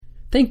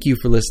Thank you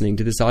for listening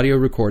to this audio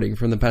recording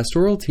from the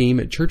pastoral team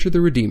at Church of the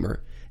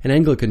Redeemer, an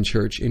Anglican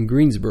church in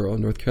Greensboro,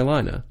 North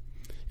Carolina.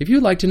 If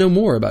you'd like to know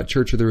more about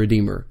Church of the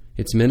Redeemer,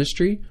 its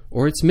ministry,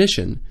 or its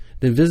mission,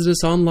 then visit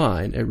us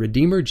online at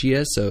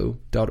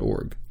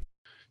redeemergso.org.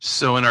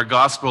 So in our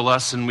gospel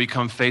lesson, we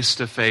come face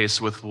to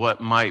face with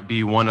what might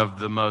be one of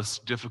the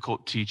most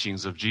difficult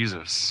teachings of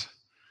Jesus.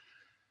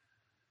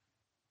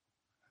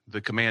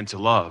 The command to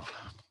love,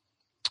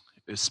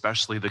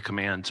 especially the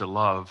command to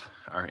love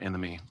our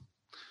enemy.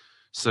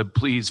 So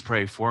please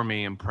pray for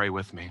me and pray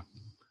with me.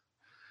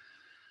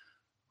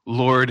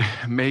 Lord,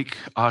 make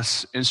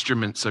us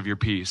instruments of your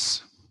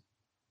peace.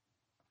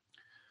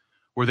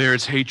 Where there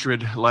is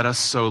hatred, let us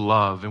sow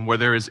love. And where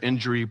there is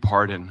injury,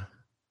 pardon.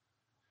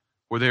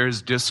 Where there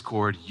is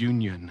discord,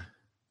 union.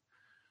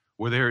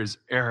 Where there is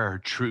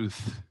error,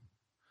 truth.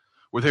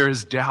 Where there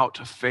is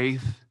doubt,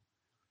 faith.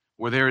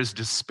 Where there is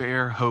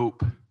despair,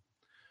 hope.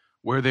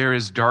 Where there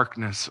is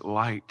darkness,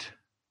 light.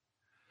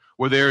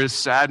 Where there is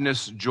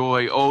sadness,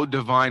 joy, O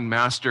divine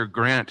Master,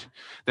 grant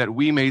that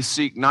we may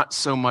seek not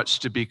so much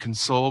to be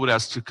consoled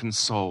as to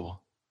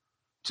console,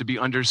 to be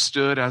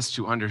understood as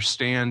to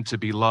understand, to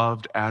be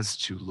loved as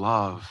to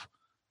love.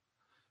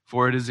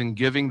 For it is in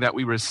giving that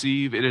we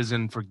receive, it is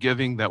in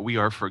forgiving that we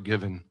are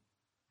forgiven,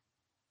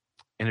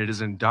 and it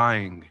is in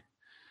dying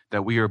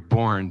that we are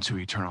born to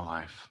eternal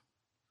life.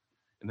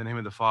 In the name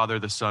of the Father,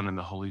 the Son, and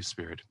the Holy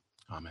Spirit.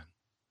 Amen.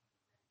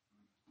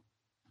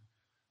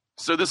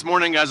 So this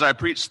morning, as I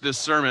preached this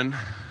sermon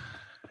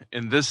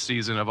in this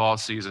season of all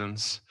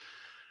seasons,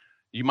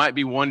 you might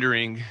be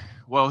wondering,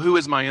 well, who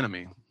is my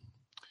enemy?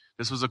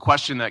 This was a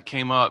question that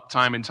came up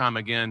time and time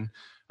again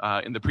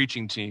in the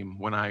preaching team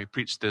when I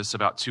preached this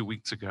about 2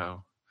 weeks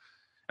ago.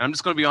 And I'm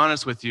just going to be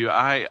honest with you,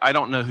 I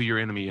don't know who your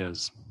enemy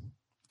is.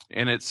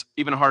 And it's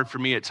even hard for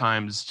me at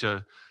times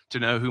to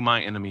know who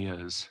my enemy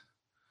is.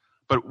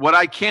 But what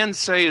I can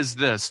say is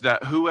this,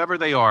 that whoever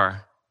they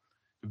are,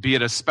 be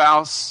it a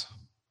spouse,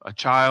 a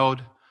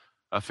child,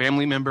 a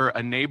family member,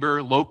 a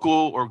neighbor, local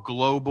or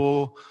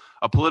global,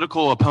 a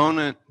political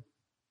opponent,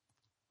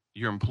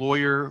 your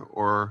employer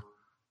or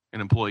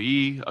an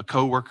employee, a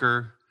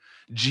coworker,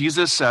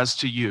 Jesus says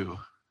to you,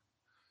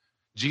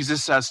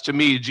 Jesus says to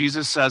me,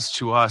 Jesus says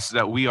to us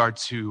that we are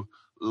to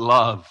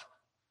love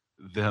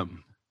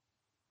them.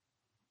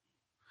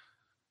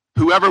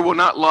 Whoever will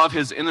not love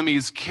his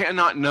enemies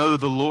cannot know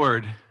the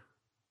Lord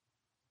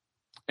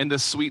and the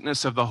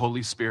sweetness of the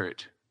Holy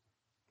Spirit.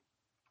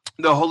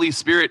 The Holy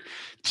Spirit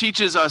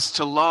teaches us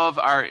to love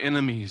our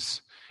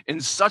enemies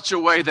in such a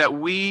way that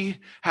we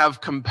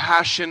have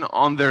compassion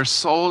on their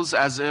souls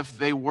as if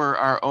they were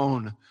our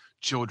own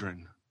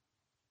children.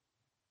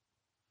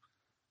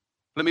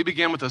 Let me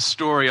begin with a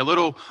story. A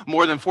little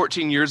more than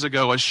 14 years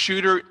ago, a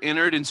shooter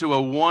entered into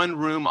a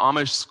one-room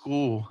Amish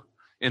school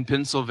in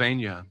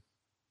Pennsylvania.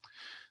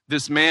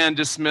 This man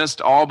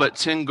dismissed all but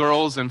 10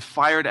 girls and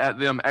fired at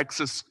them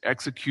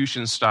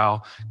execution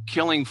style,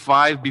 killing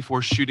 5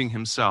 before shooting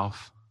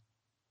himself.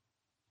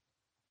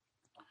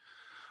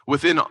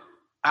 Within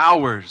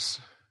hours,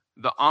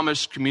 the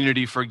Amish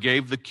community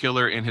forgave the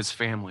killer and his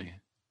family.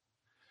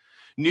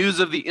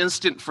 News of the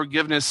instant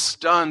forgiveness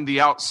stunned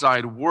the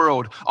outside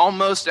world,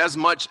 almost as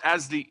much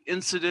as the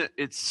incident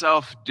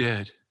itself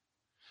did.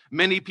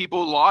 Many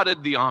people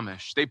lauded the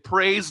Amish. They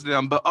praised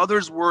them, but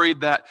others worried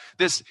that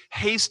this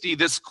hasty,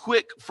 this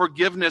quick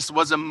forgiveness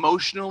was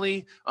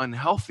emotionally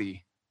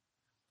unhealthy.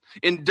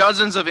 In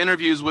dozens of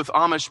interviews with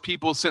Amish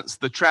people since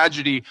the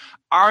tragedy,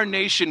 our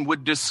nation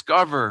would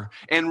discover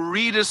and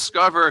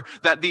rediscover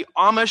that the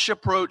Amish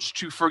approach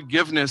to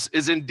forgiveness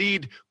is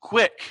indeed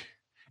quick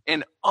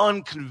and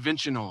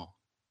unconventional,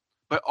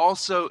 but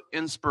also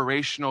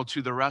inspirational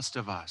to the rest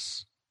of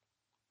us.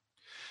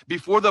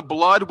 Before the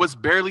blood was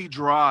barely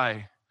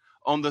dry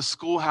on the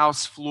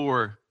schoolhouse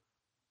floor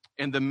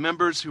and the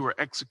members who were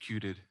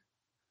executed,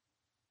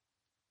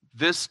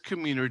 this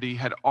community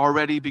had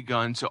already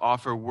begun to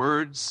offer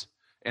words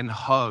and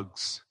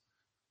hugs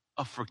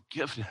of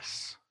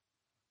forgiveness.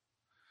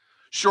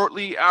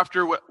 Shortly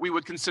after what we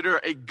would consider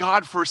a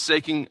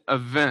God-forsaking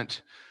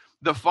event,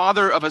 the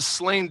father of a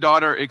slain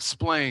daughter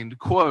explained,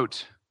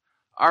 quote,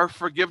 "Our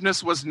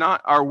forgiveness was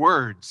not our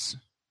words.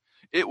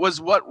 It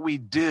was what we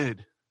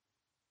did."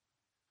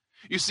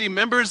 You see,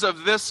 members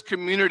of this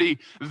community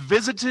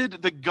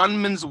visited the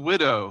gunman's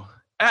widow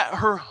at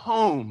her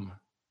home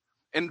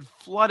and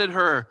flooded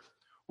her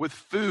with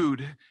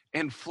food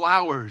and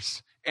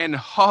flowers and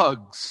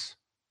hugs.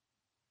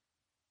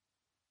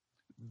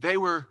 They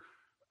were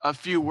a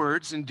few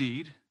words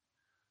indeed,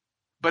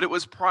 but it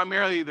was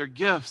primarily their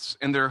gifts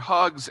and their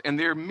hugs and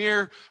their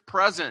mere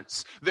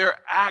presence, their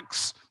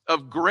acts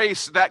of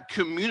grace that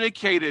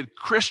communicated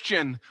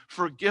Christian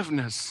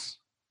forgiveness.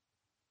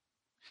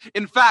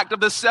 In fact, of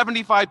the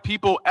 75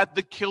 people at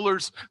the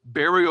killer's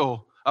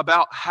burial,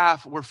 about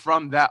half were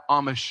from that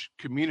Amish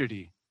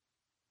community,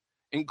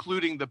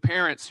 including the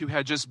parents who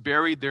had just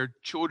buried their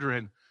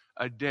children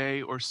a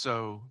day or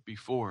so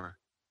before.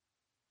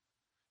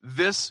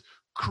 This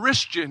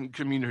Christian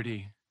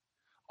community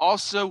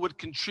also would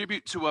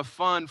contribute to a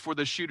fund for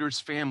the shooter's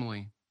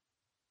family.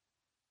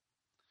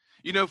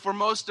 You know, for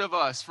most of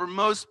us, for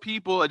most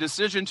people, a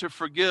decision to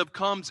forgive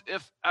comes,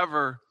 if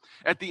ever,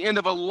 at the end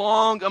of a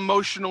long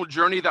emotional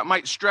journey that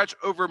might stretch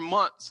over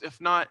months, if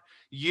not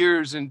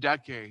years and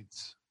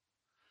decades.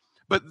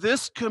 But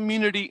this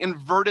community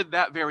inverted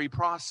that very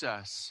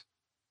process.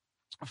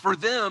 For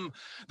them,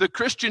 the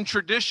Christian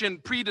tradition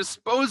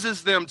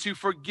predisposes them to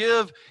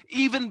forgive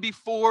even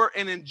before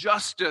an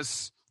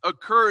injustice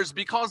occurs,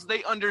 because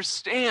they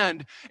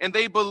understand and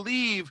they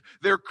believe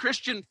their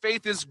Christian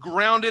faith is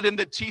grounded in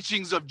the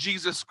teachings of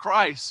Jesus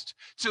Christ,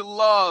 to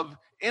love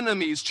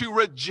enemies, to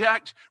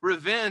reject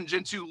revenge,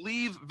 and to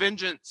leave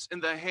vengeance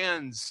in the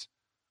hands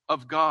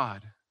of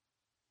God.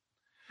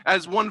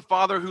 As one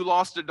father who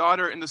lost a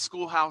daughter in the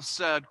schoolhouse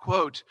said,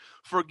 quote,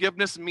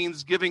 "Forgiveness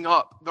means giving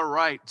up the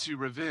right to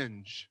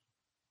revenge."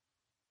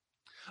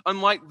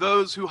 Unlike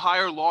those who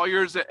hire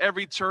lawyers at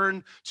every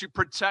turn to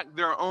protect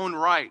their own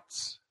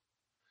rights,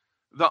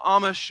 the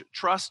Amish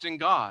trust in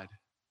God.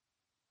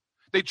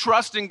 They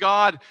trust in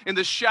God in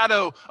the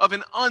shadow of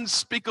an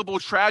unspeakable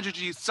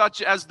tragedy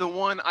such as the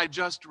one I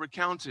just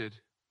recounted.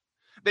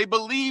 They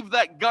believe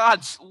that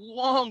God's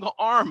long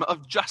arm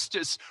of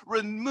justice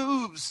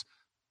removes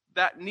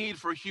that need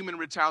for human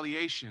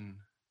retaliation.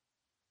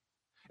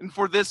 And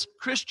for this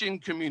Christian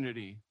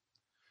community,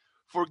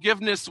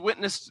 forgiveness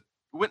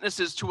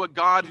witnesses to a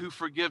God who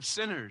forgives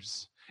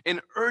sinners and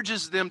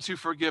urges them to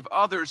forgive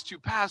others, to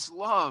pass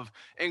love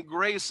and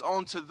grace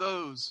on to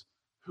those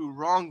who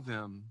wrong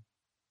them.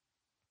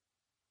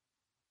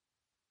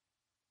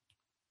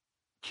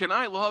 Can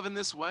I love in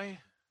this way?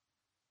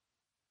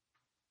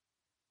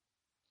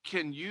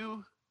 Can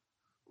you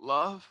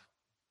love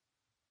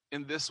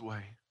in this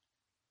way?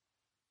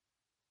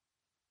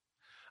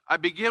 I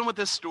begin with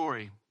this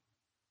story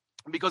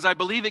because I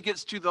believe it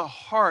gets to the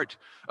heart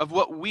of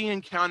what we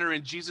encounter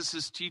in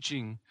Jesus'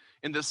 teaching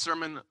in the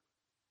Sermon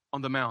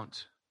on the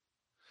Mount.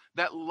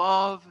 That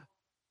love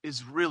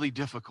is really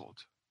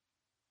difficult.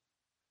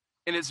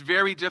 And it's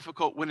very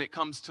difficult when it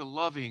comes to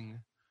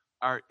loving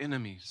our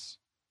enemies.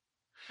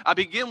 I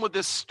begin with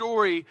this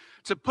story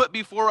to put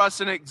before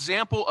us an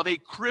example of a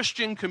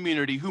Christian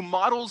community who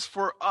models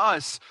for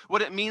us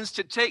what it means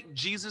to take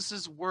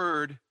Jesus'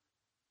 word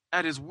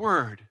at his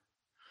word.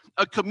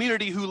 A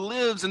community who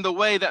lives in the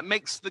way that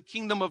makes the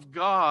kingdom of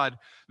God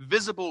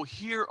visible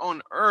here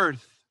on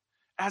earth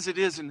as it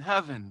is in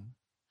heaven.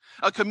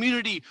 A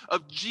community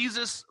of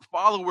Jesus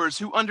followers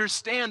who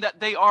understand that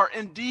they are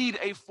indeed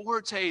a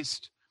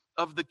foretaste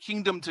of the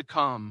kingdom to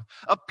come.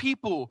 A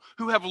people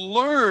who have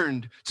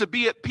learned to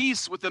be at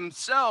peace with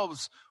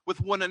themselves, with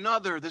one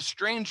another, the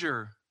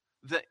stranger,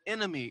 the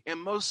enemy,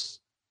 and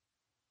most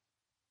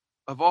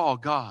of all,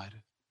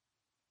 God.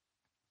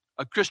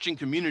 A Christian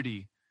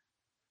community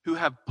who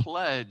have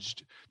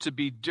pledged to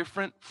be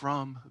different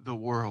from the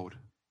world.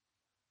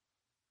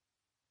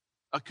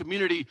 A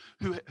community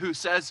who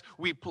says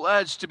we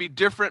pledge to be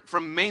different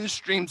from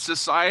mainstream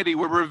society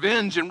where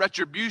revenge and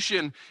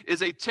retribution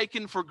is a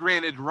taken for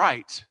granted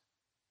right.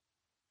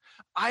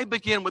 I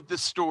begin with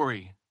this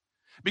story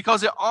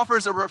because it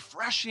offers a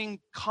refreshing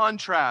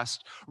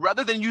contrast.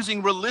 Rather than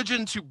using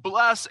religion to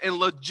bless and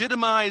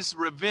legitimize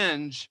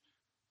revenge,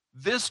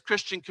 this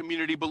Christian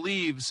community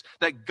believes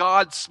that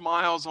God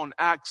smiles on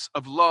acts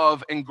of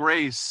love and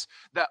grace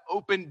that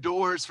open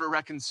doors for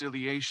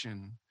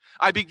reconciliation.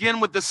 I begin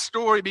with this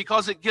story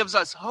because it gives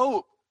us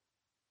hope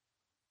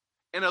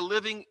and a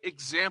living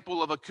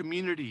example of a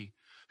community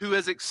who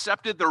has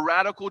accepted the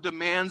radical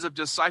demands of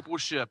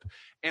discipleship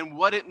and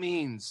what it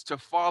means to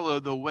follow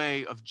the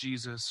way of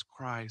Jesus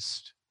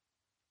Christ.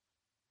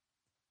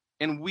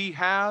 And we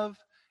have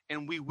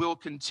and we will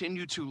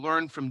continue to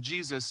learn from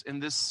Jesus in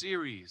this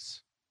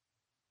series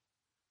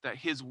that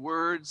his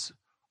words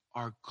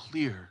are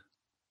clear: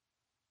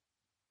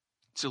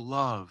 to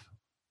love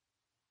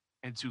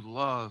and to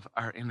love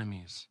our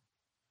enemies.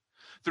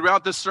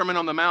 Throughout the Sermon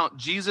on the Mount,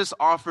 Jesus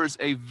offers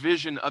a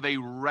vision of a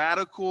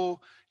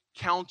radical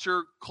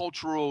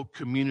countercultural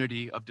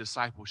community of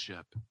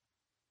discipleship.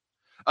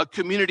 A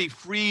community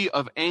free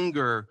of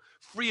anger,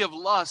 free of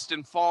lust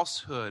and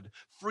falsehood,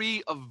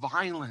 free of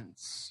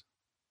violence.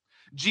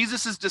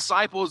 Jesus'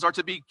 disciples are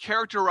to be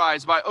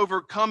characterized by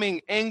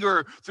overcoming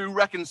anger through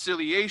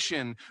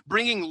reconciliation,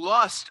 bringing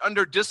lust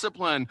under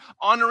discipline,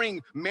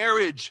 honoring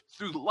marriage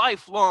through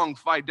lifelong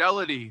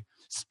fidelity,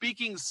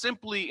 speaking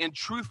simply and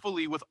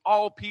truthfully with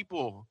all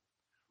people,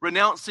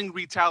 renouncing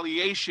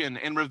retaliation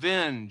and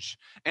revenge,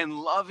 and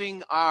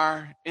loving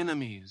our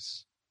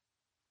enemies.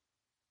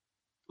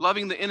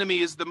 Loving the enemy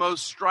is the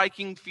most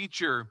striking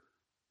feature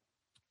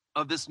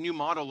of this new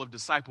model of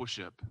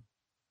discipleship.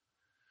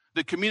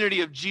 The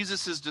community of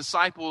Jesus'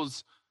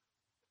 disciples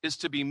is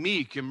to be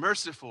meek and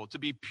merciful, to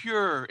be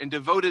pure and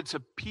devoted to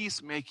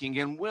peacemaking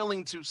and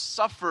willing to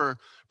suffer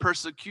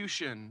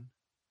persecution.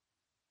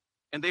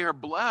 And they are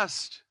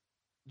blessed,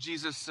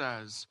 Jesus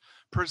says,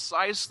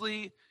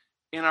 precisely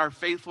in our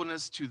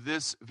faithfulness to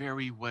this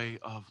very way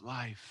of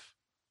life.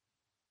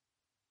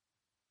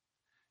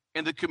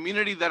 And the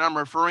community that I'm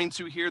referring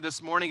to here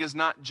this morning is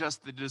not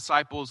just the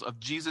disciples of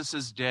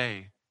Jesus'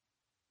 day,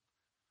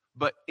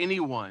 but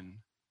anyone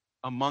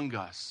among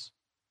us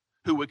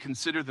who would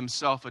consider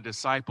themselves a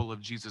disciple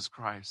of Jesus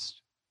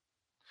Christ.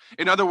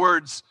 In other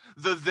words,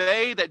 the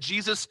they that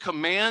Jesus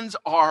commands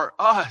are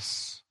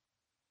us.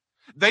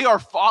 They are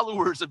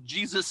followers of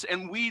Jesus,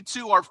 and we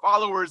too are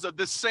followers of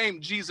the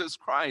same Jesus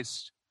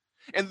Christ.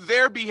 And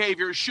their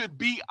behavior should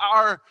be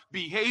our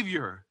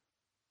behavior.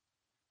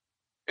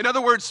 In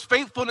other words,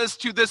 faithfulness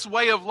to this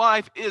way of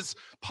life is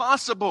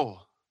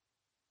possible.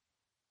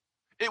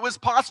 It was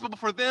possible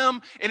for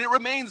them, and it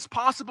remains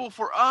possible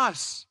for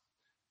us.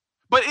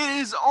 But it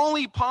is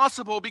only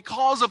possible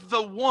because of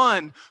the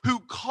one who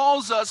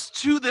calls us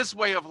to this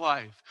way of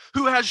life,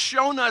 who has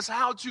shown us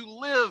how to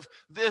live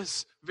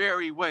this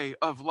very way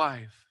of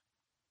life.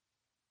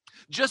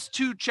 Just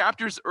 2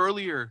 chapters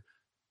earlier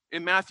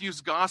in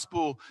Matthew's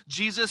gospel,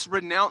 Jesus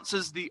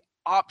renounces the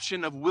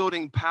option of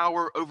wielding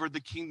power over the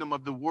kingdom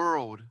of the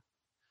world.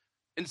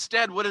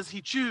 Instead, what does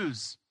he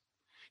choose?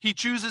 He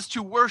chooses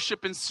to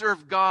worship and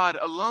serve God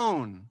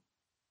alone.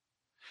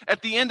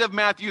 At the end of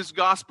Matthew's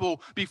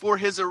gospel, before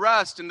his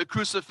arrest and the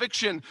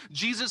crucifixion,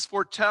 Jesus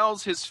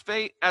foretells his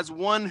fate as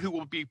one who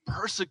will be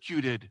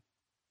persecuted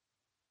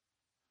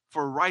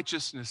for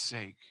righteousness'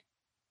 sake.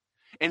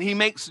 And he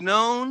makes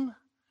known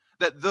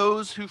that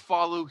those who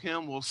follow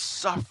him will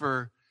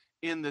suffer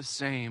in the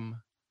same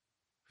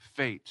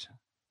fate.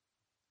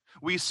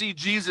 We see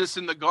Jesus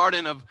in the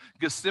Garden of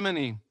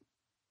Gethsemane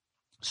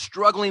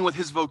struggling with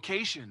his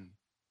vocation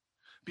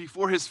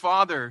before his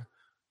Father,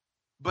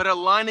 but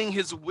aligning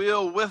his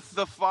will with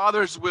the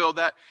Father's will,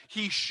 that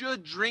he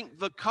should drink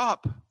the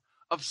cup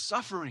of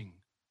suffering.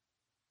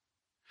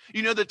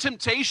 You know, the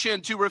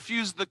temptation to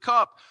refuse the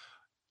cup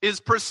is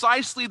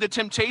precisely the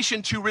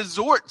temptation to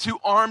resort to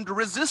armed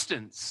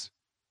resistance.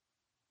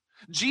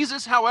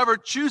 Jesus, however,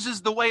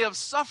 chooses the way of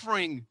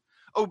suffering,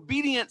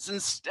 obedience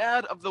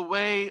instead of the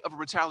way of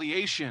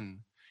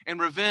retaliation and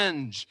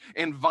revenge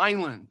and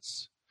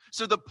violence.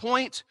 So the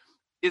point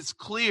is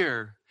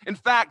clear. In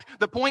fact,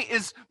 the point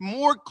is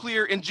more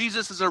clear in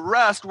Jesus'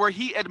 arrest, where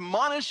he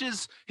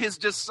admonishes his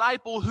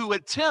disciple who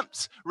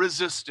attempts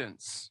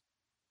resistance,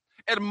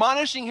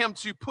 admonishing him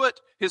to put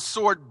his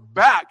sword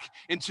back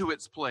into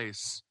its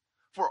place.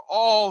 For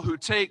all who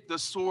take the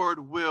sword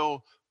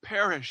will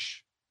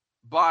perish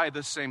by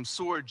the same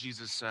sword,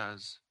 Jesus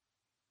says.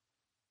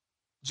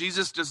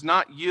 Jesus does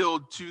not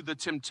yield to the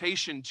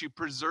temptation to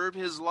preserve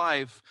his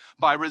life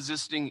by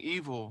resisting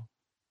evil.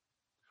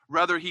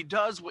 Rather, he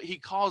does what he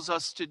calls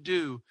us to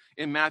do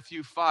in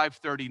Matthew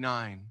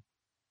 5:39.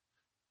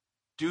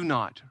 Do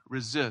not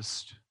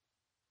resist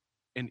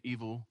an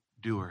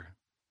evildoer.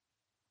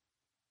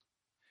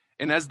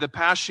 And as the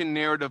Passion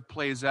narrative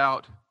plays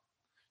out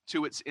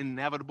to its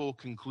inevitable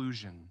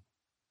conclusion,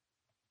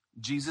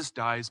 Jesus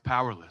dies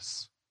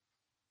powerless.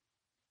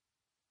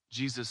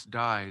 Jesus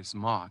dies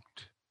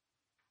mocked.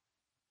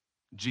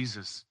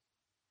 Jesus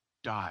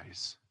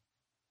dies.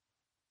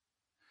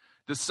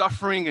 The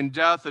suffering and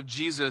death of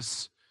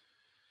Jesus,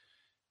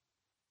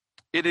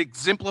 it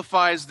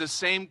exemplifies the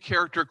same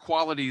character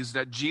qualities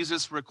that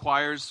Jesus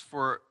requires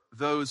for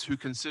those who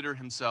consider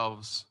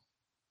themselves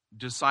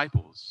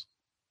disciples.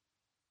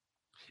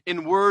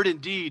 In word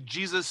and deed,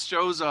 Jesus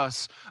shows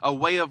us a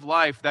way of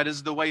life that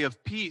is the way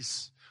of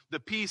peace, the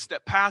peace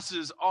that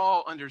passes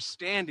all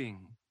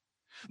understanding.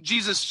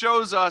 Jesus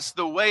shows us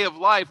the way of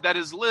life that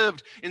is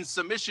lived in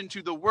submission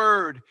to the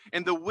word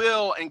and the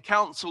will and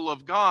counsel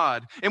of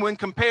God. And when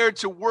compared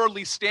to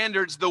worldly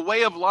standards, the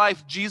way of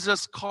life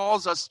Jesus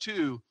calls us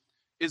to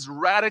is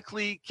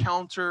radically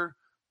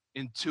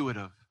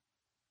counterintuitive.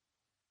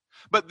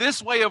 But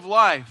this way of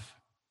life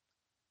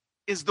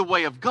is the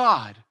way of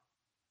God.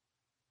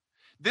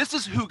 This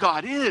is who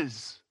God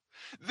is.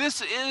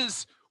 This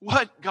is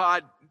what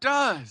God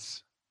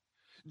does.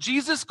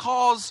 Jesus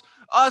calls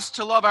us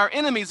to love our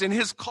enemies, and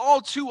his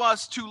call to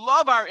us to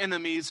love our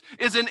enemies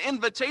is an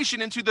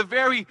invitation into the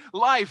very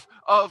life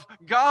of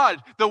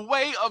God, the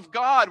way of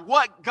God,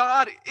 what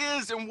God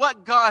is and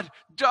what God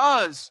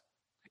does.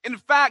 In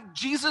fact,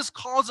 Jesus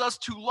calls us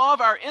to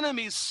love our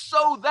enemies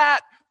so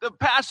that, the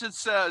passage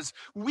says,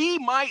 we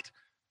might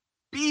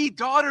be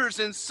daughters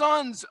and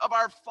sons of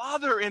our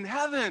Father in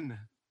heaven.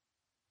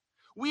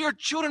 We are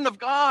children of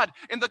God,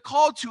 and the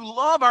call to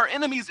love our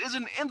enemies is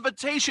an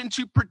invitation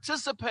to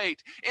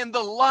participate in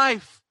the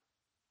life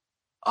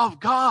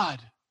of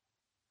God,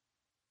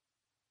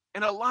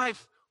 and a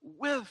life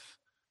with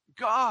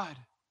God,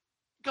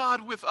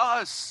 God with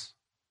us.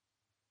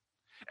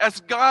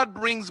 As God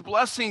brings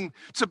blessing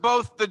to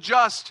both the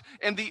just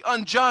and the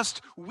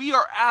unjust, we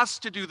are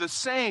asked to do the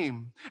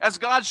same. As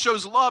God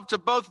shows love to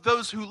both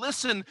those who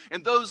listen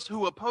and those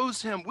who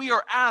oppose him, we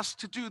are asked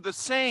to do the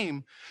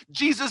same.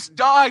 Jesus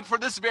died for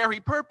this very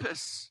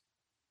purpose.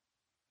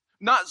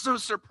 Not so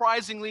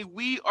surprisingly,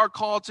 we are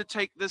called to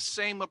take this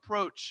same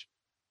approach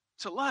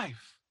to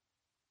life.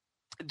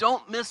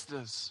 Don't miss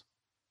this.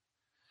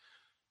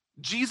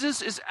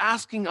 Jesus is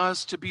asking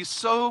us to be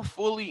so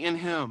fully in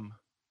him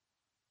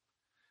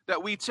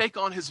that we take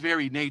on his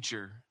very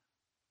nature,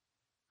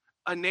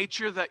 a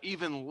nature that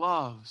even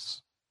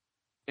loves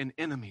an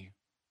enemy.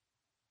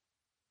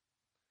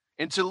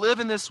 And to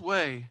live in this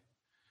way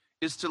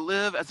is to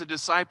live as a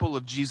disciple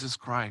of Jesus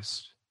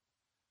Christ.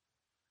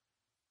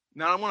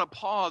 Now I want to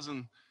pause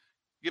and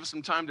give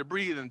some time to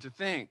breathe and to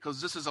think,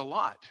 because this is a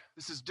lot.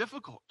 This is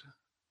difficult.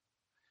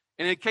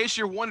 And in case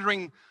you're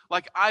wondering,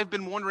 like I've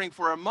been wondering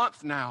for a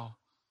month now,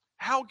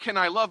 how can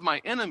I love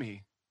my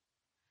enemy?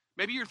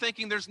 Maybe you're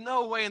thinking, there's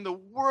no way in the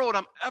world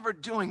I'm ever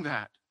doing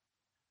that.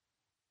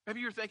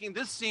 Maybe you're thinking,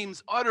 this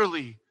seems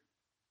utterly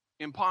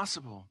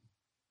impossible.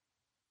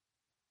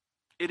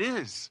 It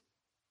is.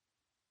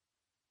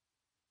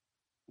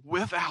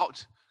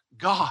 Without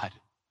God.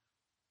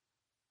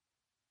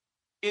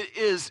 It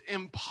is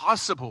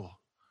impossible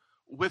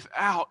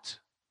without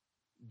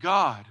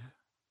God.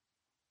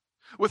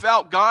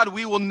 Without God,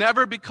 we will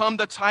never become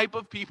the type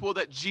of people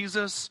that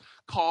Jesus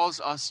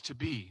calls us to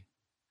be.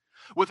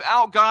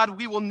 Without God,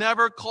 we will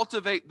never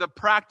cultivate the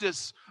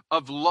practice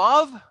of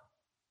love,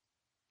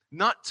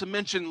 not to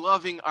mention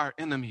loving our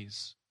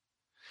enemies.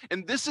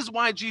 And this is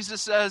why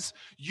Jesus says,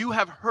 you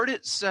have heard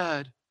it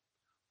said,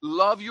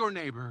 love your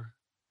neighbor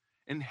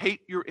and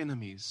hate your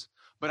enemies.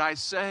 But I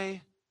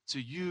say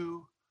to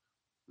you,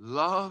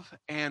 love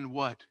and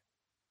what?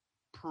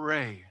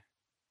 Pray.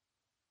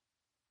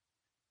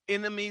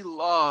 Enemy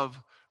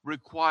love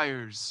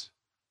requires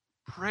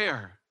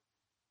prayer.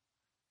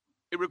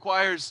 It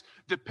requires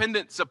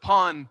dependence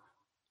upon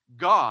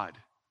God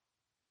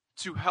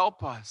to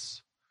help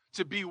us,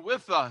 to be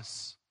with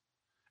us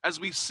as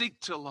we seek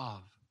to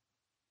love.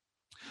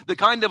 The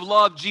kind of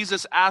love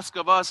Jesus asks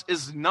of us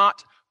is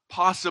not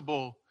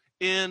possible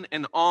in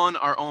and on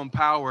our own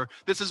power.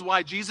 This is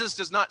why Jesus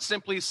does not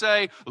simply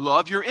say,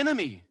 love your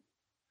enemy,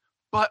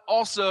 but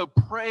also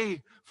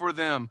pray for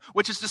them,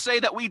 which is to say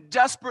that we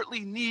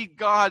desperately need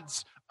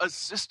God's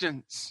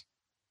assistance.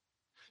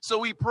 So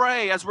we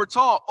pray as we're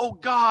taught, oh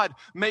God,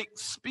 make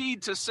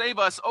speed to save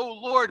us. Oh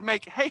Lord,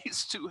 make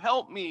haste to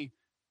help me.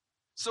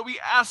 So we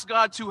ask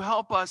God to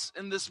help us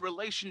in this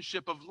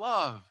relationship of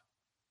love.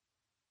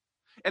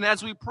 And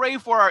as we pray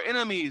for our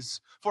enemies,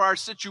 for our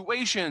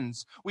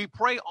situations, we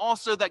pray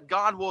also that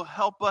God will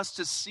help us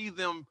to see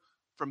them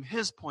from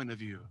His point of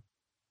view.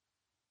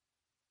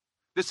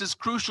 This is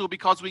crucial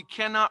because we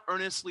cannot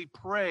earnestly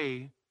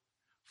pray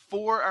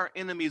for our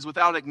enemies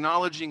without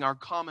acknowledging our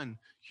common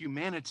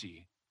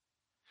humanity.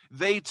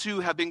 They too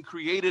have been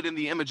created in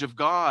the image of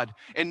God,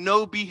 and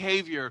no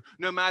behavior,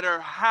 no matter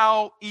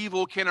how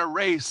evil, can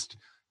erase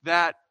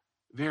that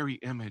very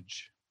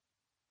image.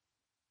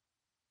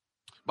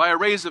 By a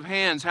raise of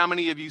hands, how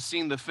many of you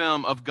seen the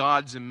film Of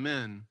Gods and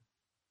Men?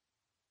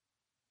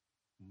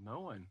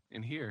 No one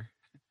in here.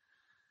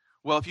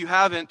 Well, if you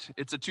haven't,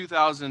 it's a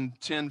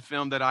 2010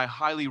 film that I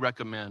highly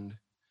recommend.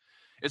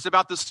 It's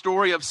about the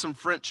story of some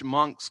French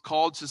monks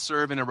called to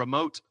serve in a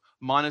remote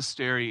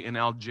monastery in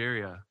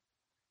Algeria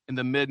in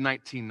the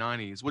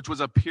mid-1990s, which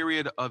was a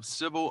period of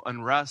civil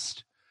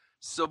unrest,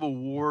 civil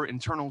war,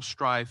 internal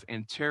strife,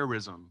 and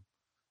terrorism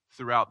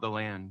throughout the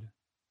land.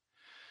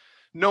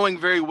 Knowing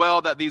very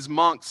well that these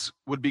monks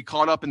would be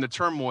caught up in the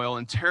turmoil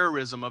and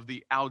terrorism of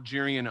the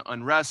Algerian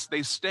unrest,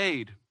 they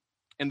stayed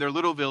in their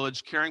little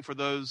village caring for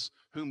those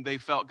whom they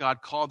felt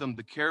God called them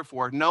to care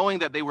for, knowing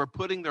that they were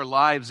putting their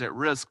lives at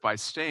risk by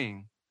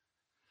staying.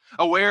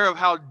 Aware of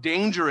how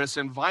dangerous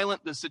and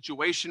violent the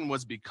situation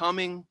was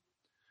becoming,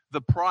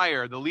 the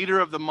prior, the leader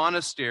of the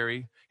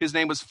monastery, his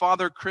name was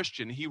Father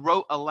Christian, he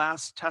wrote a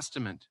last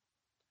testament.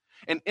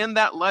 And in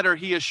that letter,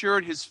 he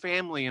assured his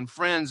family and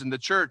friends in the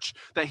church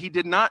that he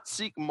did not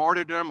seek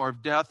martyrdom or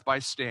death by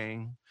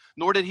staying,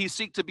 nor did he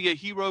seek to be a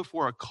hero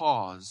for a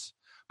cause,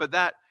 but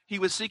that he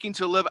was seeking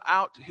to live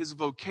out his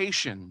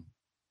vocation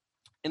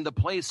in the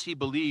place he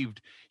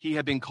believed he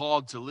had been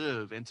called to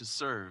live and to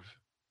serve.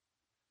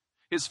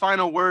 His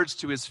final words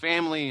to his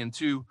family and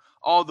to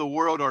all the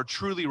world are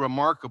truly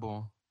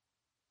remarkable.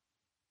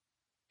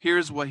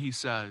 Here's what he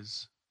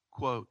says,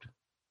 quote,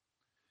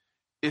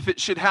 "If it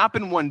should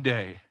happen one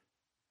day,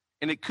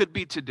 and it could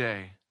be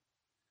today,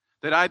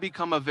 that I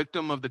become a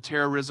victim of the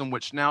terrorism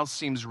which now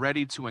seems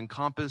ready to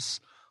encompass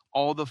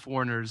all the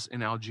foreigners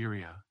in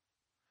Algeria,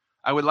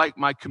 I would like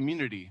my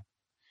community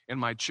and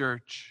my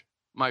church,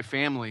 my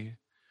family,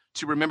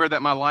 to remember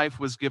that my life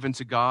was given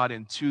to God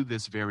and to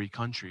this very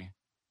country."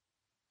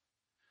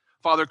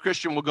 Father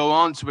Christian will go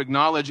on to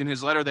acknowledge in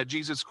his letter that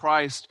Jesus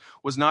Christ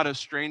was not a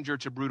stranger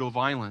to brutal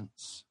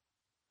violence,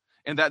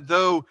 and that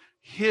though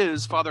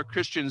his, Father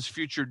Christian's,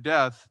 future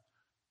death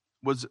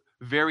was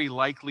very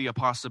likely a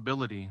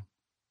possibility,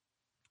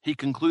 he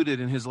concluded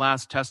in his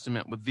last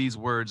testament with these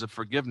words of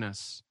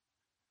forgiveness,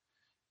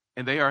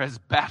 and they are as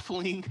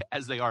baffling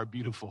as they are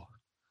beautiful.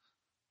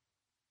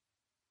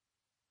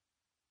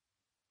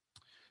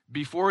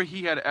 Before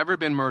he had ever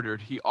been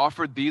murdered, he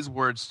offered these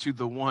words to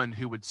the one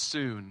who would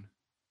soon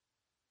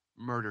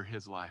murder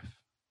his life.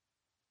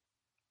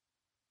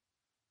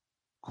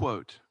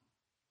 Quote,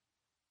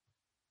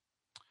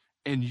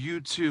 "And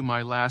you too,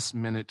 my last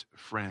minute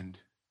friend,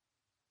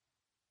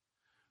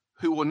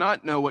 who will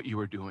not know what you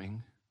are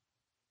doing.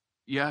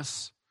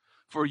 Yes,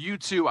 for you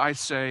too I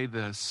say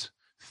this,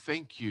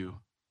 thank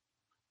you,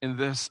 and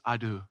this I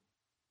do.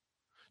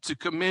 to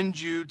commend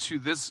you to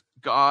this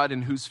God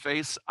in whose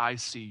face I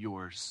see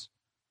yours.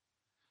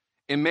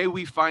 And may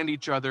we find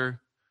each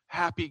other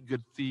happy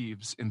good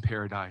thieves in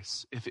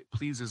paradise, if it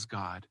pleases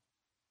God,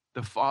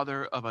 the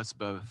Father of us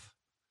both.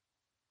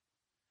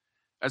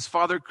 As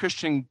Father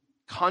Christian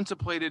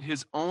contemplated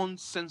his own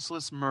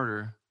senseless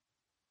murder,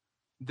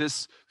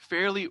 this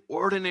fairly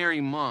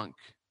ordinary monk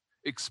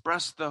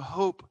expressed the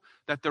hope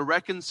that the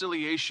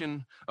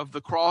reconciliation of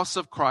the cross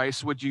of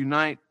Christ would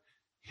unite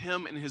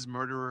him and his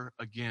murderer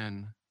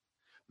again.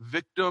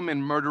 Victim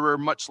and murderer,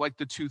 much like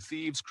the two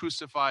thieves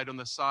crucified on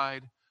the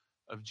side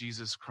of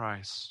Jesus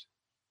Christ.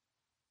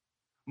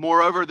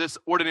 Moreover, this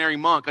ordinary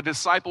monk, a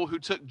disciple who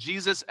took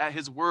Jesus at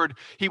his word,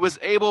 he was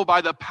able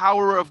by the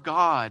power of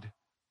God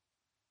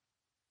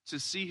to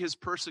see his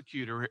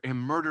persecutor and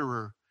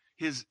murderer,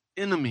 his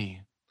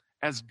enemy,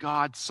 as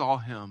God saw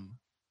him.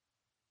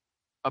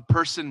 A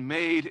person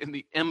made in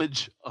the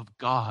image of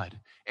God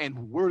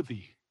and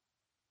worthy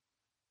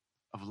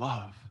of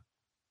love.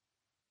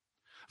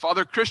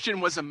 Father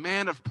Christian was a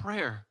man of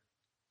prayer.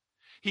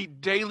 He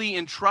daily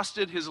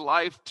entrusted his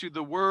life to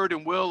the word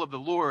and will of the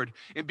Lord.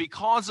 And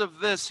because of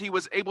this, he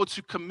was able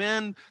to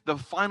commend the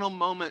final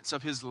moments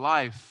of his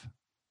life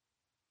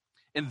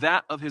and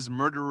that of his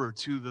murderer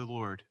to the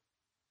Lord,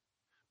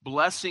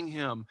 blessing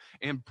him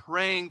and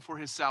praying for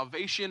his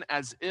salvation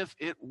as if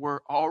it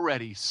were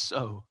already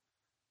so.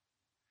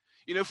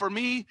 You know, for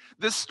me,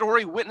 this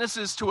story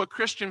witnesses to a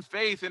Christian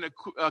faith and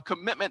a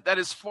commitment that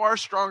is far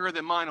stronger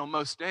than mine on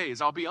most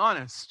days, I'll be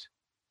honest.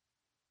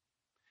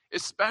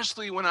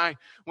 Especially when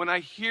I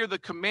hear the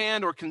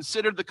command or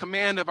consider the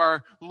command of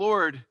our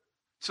Lord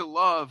to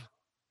love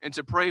and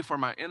to pray for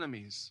my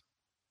enemies.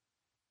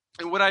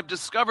 And what I've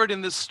discovered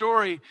in this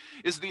story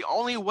is the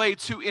only way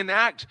to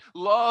enact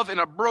love in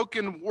a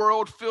broken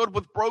world filled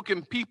with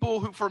broken people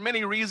who for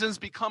many reasons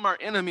become our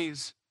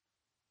enemies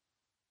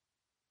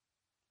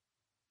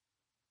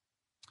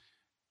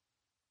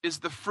is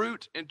the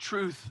fruit and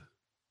truth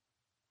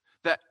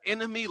that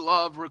enemy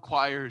love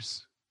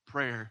requires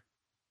prayer.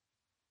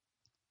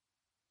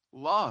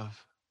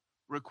 Love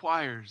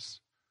requires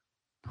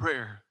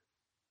prayer.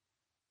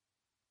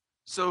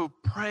 So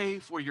pray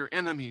for your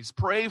enemies.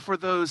 Pray for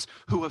those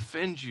who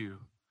offend you.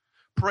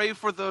 Pray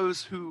for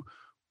those who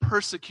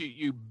persecute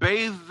you.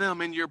 Bathe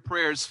them in your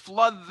prayers.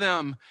 Flood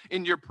them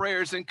in your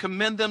prayers and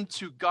commend them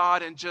to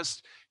God and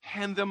just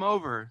hand them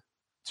over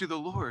to the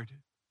Lord.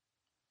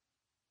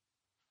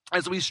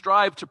 As we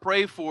strive to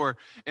pray for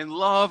and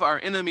love our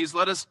enemies,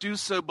 let us do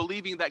so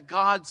believing that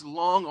God's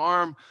long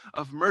arm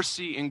of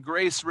mercy and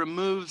grace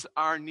removes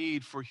our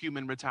need for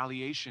human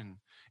retaliation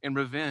and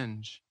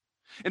revenge.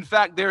 In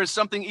fact, there is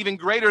something even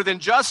greater than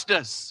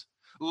justice,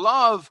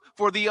 love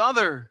for the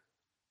other,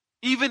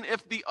 even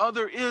if the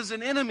other is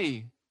an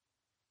enemy.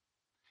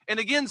 And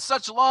again,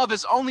 such love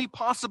is only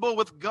possible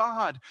with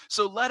God.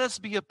 So let us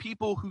be a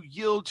people who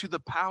yield to the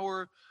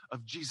power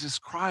of Jesus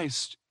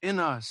Christ in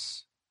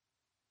us.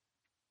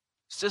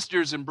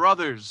 Sisters and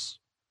brothers,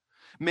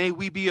 may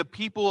we be a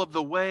people of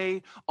the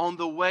way, on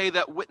the way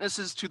that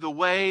witnesses to the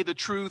way, the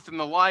truth, and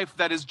the life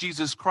that is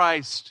Jesus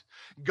Christ,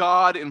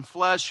 God in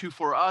flesh, who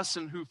for us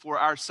and who for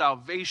our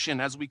salvation,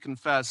 as we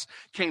confess,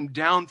 came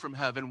down from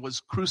heaven, was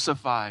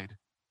crucified,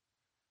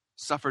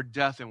 suffered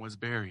death, and was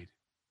buried.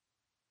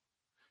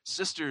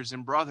 Sisters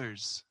and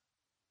brothers,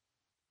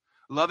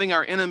 loving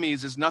our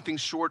enemies is nothing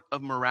short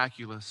of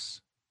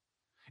miraculous.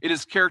 It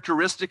is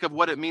characteristic of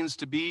what it means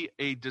to be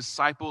a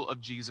disciple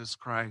of Jesus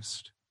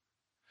Christ.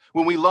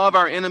 When we love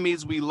our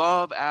enemies, we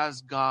love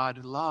as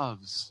God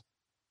loves.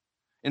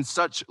 And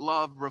such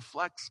love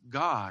reflects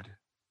God,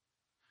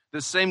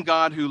 the same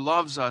God who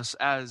loves us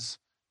as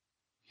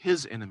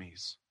his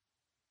enemies,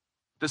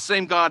 the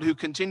same God who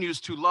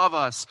continues to love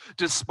us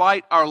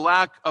despite our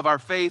lack of our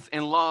faith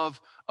and love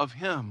of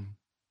him.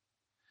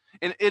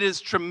 And it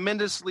is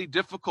tremendously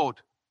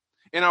difficult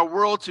in our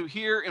world to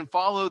hear and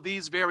follow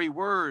these very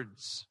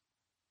words.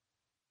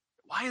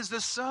 Why is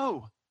this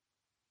so?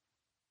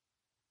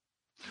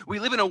 We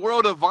live in a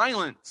world of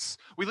violence.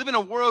 We live in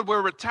a world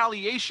where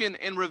retaliation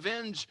and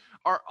revenge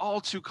are all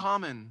too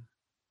common.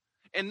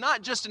 And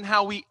not just in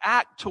how we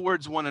act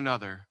towards one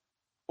another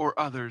or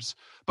others,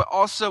 but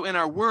also in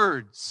our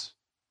words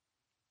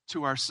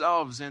to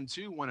ourselves and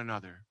to one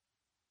another.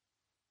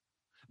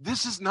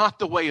 This is not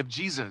the way of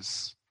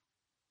Jesus.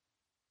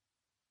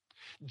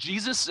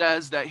 Jesus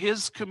says that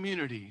his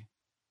community,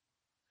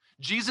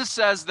 Jesus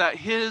says that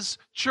his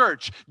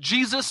church,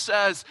 Jesus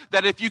says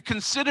that if you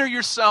consider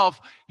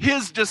yourself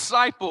his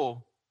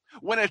disciple,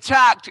 when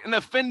attacked and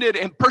offended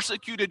and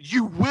persecuted,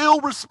 you will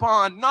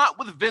respond not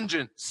with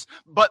vengeance,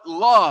 but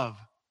love,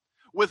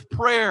 with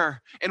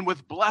prayer and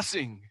with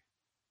blessing.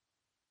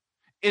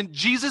 In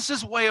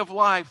Jesus' way of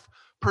life,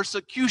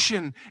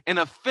 persecution and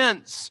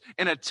offense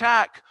and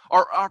attack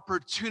are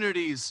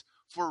opportunities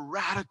for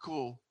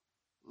radical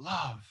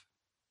love.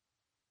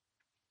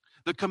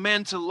 The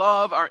command to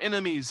love our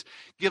enemies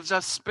gives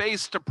us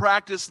space to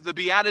practice the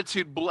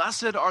beatitude,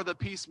 blessed are the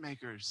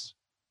peacemakers.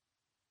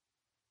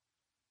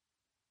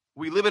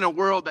 We live in a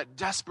world that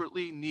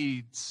desperately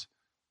needs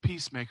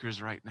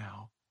peacemakers right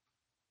now.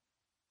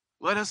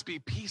 Let us be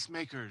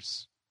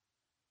peacemakers,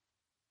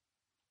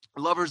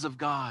 lovers of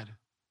God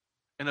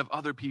and of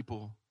other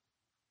people,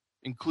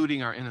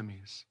 including our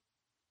enemies.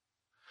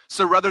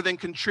 So rather than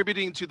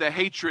contributing to the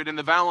hatred and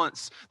the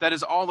violence that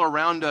is all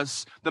around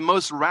us, the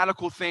most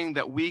radical thing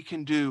that we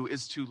can do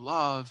is to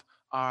love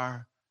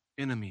our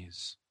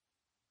enemies.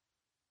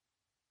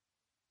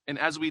 And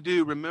as we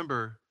do,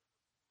 remember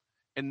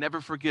and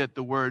never forget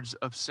the words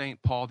of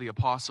St. Paul the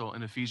Apostle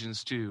in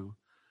Ephesians 2,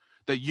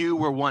 that you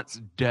were once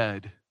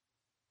dead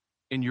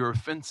in your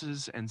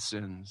offenses and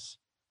sins.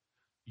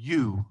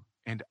 You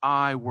and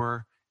I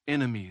were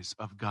enemies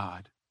of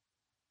God.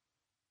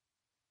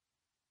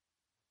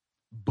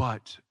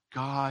 But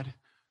God,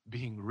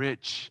 being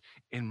rich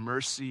in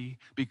mercy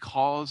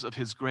because of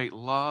his great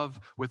love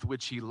with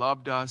which he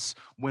loved us,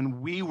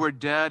 when we were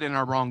dead in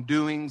our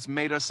wrongdoings,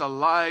 made us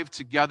alive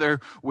together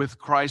with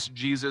Christ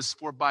Jesus.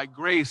 For by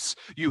grace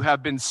you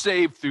have been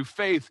saved through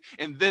faith,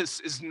 and this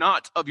is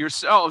not of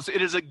yourselves.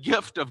 It is a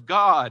gift of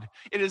God.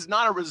 It is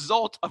not a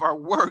result of our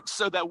works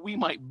so that we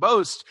might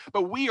boast,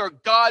 but we are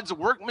God's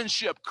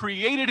workmanship,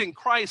 created in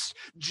Christ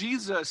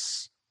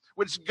Jesus,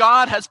 which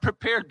God has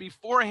prepared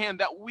beforehand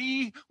that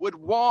we would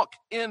walk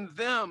in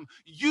them.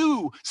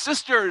 You,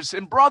 sisters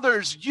and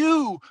brothers,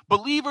 you,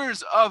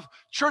 believers of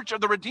Church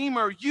of the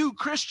Redeemer, you,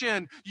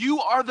 Christian,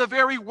 you are the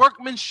very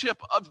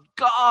workmanship of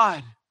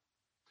God,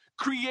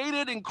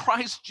 created in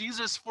Christ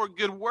Jesus for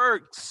good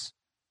works,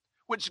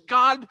 which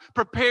God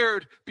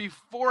prepared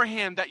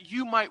beforehand that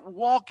you might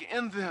walk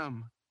in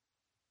them.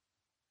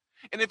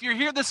 And if you're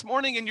here this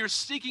morning and you're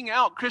seeking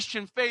out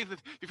Christian faith,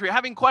 if you're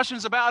having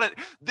questions about it,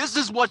 this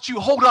is what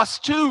you hold us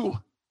to.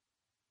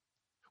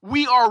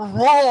 We are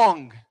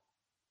wrong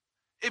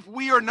if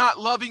we are not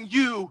loving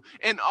you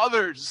and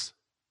others.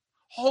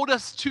 Hold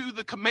us to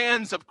the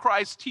commands of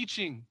Christ's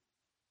teaching.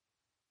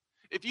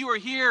 If you are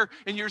here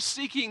and you're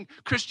seeking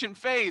Christian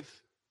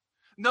faith,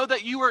 know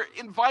that you are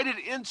invited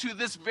into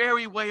this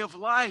very way of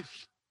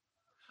life,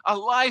 a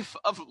life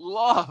of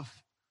love.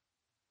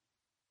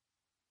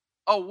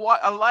 A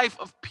life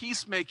of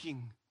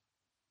peacemaking.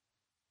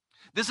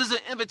 This is an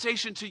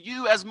invitation to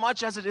you as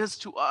much as it is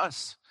to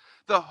us,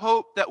 the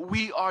hope that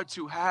we are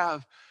to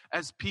have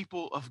as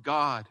people of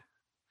God.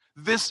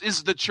 This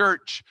is the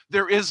church.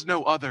 There is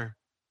no other.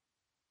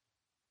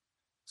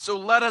 So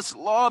let us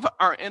love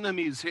our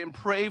enemies and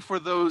pray for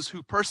those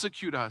who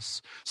persecute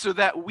us, so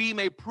that we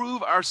may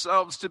prove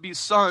ourselves to be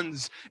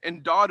sons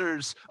and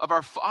daughters of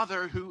our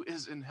Father who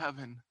is in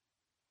heaven.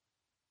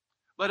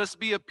 Let us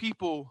be a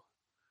people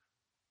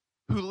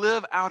who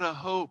live out a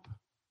hope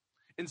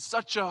in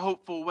such a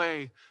hopeful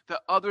way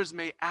that others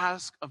may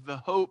ask of the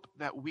hope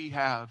that we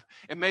have.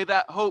 And may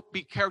that hope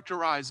be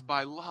characterized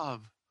by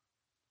love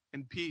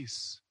and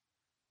peace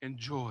and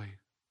joy.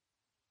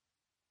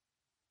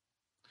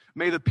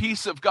 May the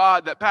peace of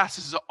God that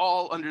passes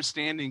all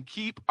understanding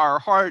keep our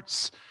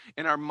hearts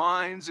and our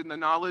minds in the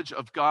knowledge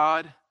of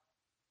God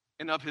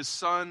and of his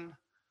Son,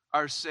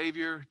 our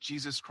Savior,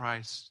 Jesus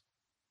Christ.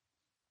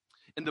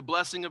 And the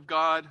blessing of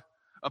God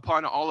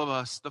upon all of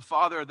us, the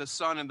Father, the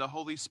Son, and the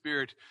Holy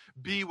Spirit,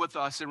 be with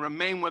us and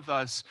remain with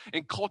us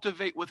and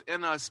cultivate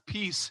within us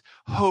peace,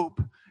 hope,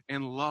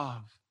 and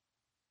love.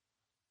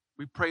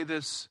 We pray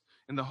this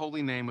in the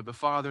holy name of the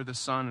Father, the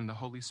Son, and the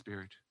Holy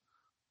Spirit.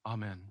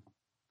 Amen.